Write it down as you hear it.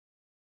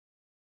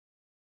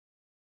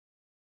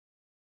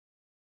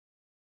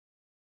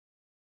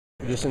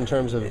just in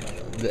terms of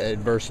the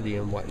adversity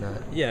and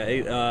whatnot? Yeah,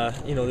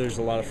 there's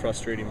a lot of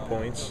frustrating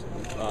points,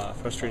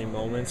 frustrating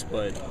moments,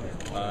 but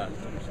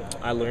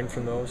I learned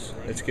from those.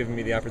 It's given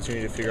me the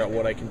opportunity to figure out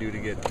what I can do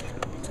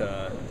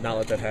to not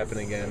let that happen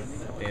again,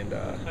 and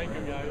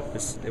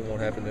it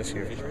won't happen this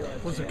year.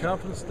 Was the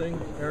confidence thing,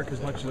 Eric,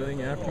 as much as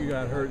anything, after you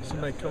got hurt,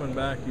 somebody coming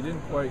back, you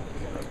didn't quite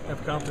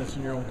have confidence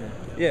in your own game?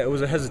 Yeah, it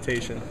was a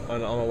hesitation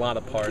on a lot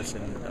of parts,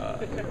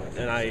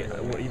 and I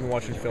even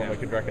watching film, I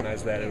could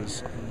recognize that it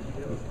was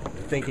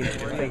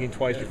thinking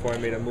twice before I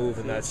made a move,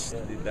 and that's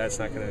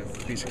not going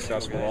to be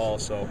successful at all.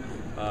 So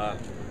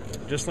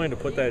just learned to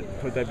put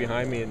that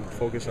behind me and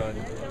focus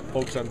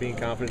on being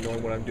confident,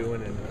 knowing what I'm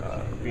doing,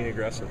 and being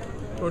aggressive.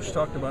 Coach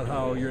talked about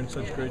how you're in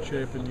such great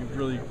shape and you've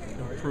really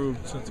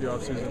improved since the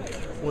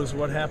offseason. Was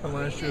what happened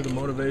last year the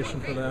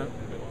motivation for that?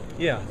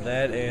 Yeah,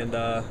 that, and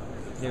I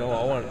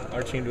want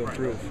our team to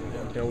improve.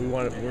 We're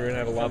going to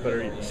have a lot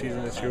better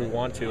season this year. We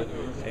want to,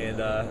 and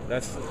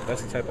that's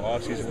the type of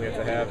offseason we have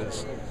to have.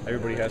 Is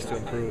everybody has to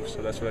improve.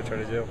 So that's what I try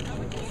to do.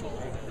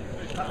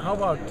 How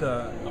about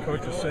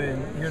Coach was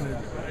saying you're in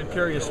a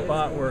precarious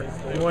spot where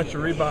he wants you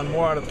to rebound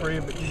more out of three,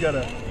 but you got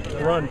to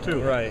run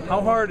too. Right. How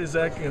hard is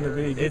that going to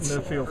be getting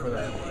the feel for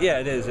that? Yeah,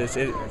 it is.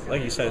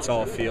 Like you said, it's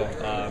all a feel.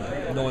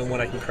 Knowing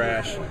when I can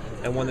crash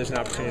and when there's an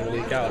opportunity to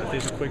leak out. If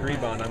there's a quick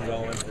rebound, I'm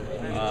going.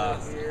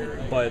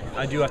 But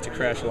I do have to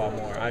crash a lot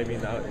more. I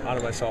mean, out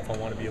of myself, I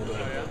want to be able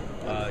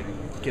to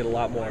get a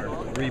lot more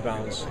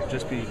rebounds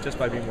just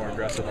by being more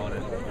aggressive on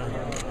it.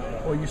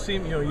 Well, you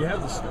seem, you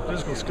have the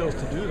physical skills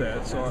to do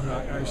that, so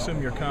I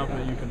assume you're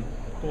confident you can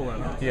pull that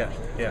off. Yeah,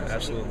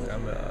 absolutely.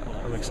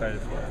 I'm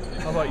excited for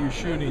it. How about your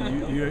shooting?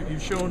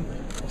 You've shown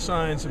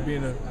signs of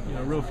being a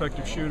real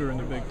effective shooter in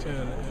the Big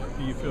Ten.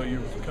 Do you feel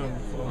you've come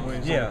a long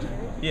ways?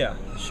 Yeah.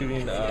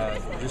 Shooting,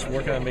 just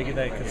working on making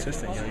that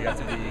consistent. You have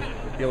to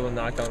be able to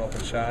knock down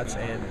open shots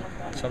and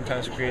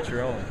sometimes create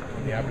your own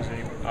when the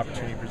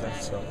opportunity presents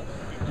itself.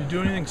 Do you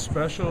do anything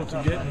special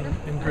to get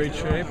in great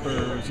shape,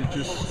 or is it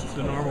just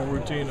the normal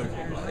routine of?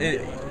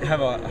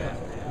 Have a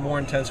more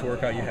intense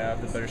workout you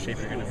have, the better shape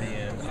you're going to be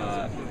in.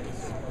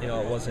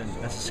 It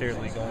wasn't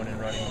necessarily going and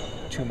running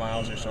 2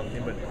 miles or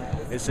something, but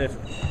as if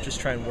just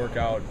try and work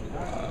out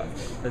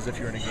as if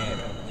you're in a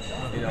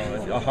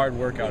game. A hard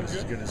workout is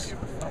as good as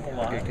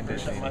good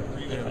conditioning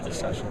with the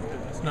session.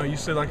 No, you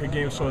said like a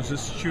game, so is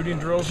this shooting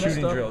drills?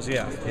 Shooting drills,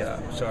 yeah.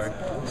 Sorry.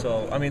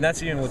 So, I mean,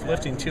 that's even with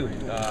lifting too.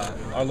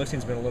 Our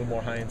lifting's been a little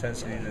more high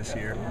intensity this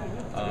year.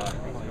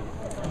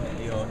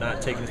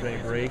 Not taking as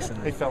many breaks,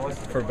 and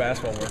for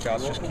basketball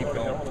workouts, just keep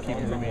going, keep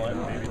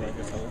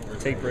moving.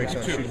 Take breaks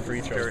on shooting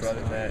free throws,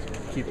 rather than that,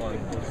 keep on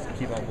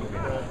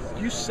moving.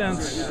 Do you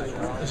sense?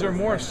 Is there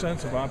more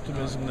sense of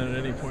optimism than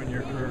at any point in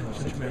your career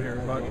since you've been here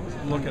about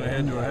looking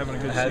ahead to having a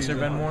good season? Has there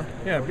been more?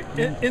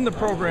 Yeah, in the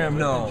program.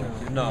 No.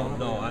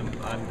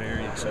 I'm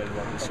very excited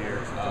about this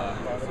year.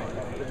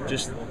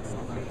 Just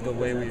the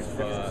way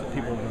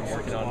people have been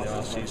working out in the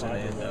off season,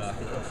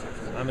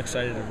 and I'm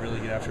excited to really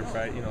get after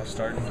practice.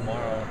 Starting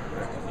tomorrow,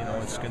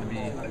 it's going to be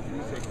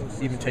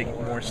even taking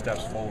more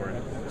steps forward.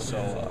 So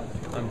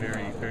I'm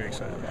very, very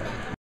excited about it.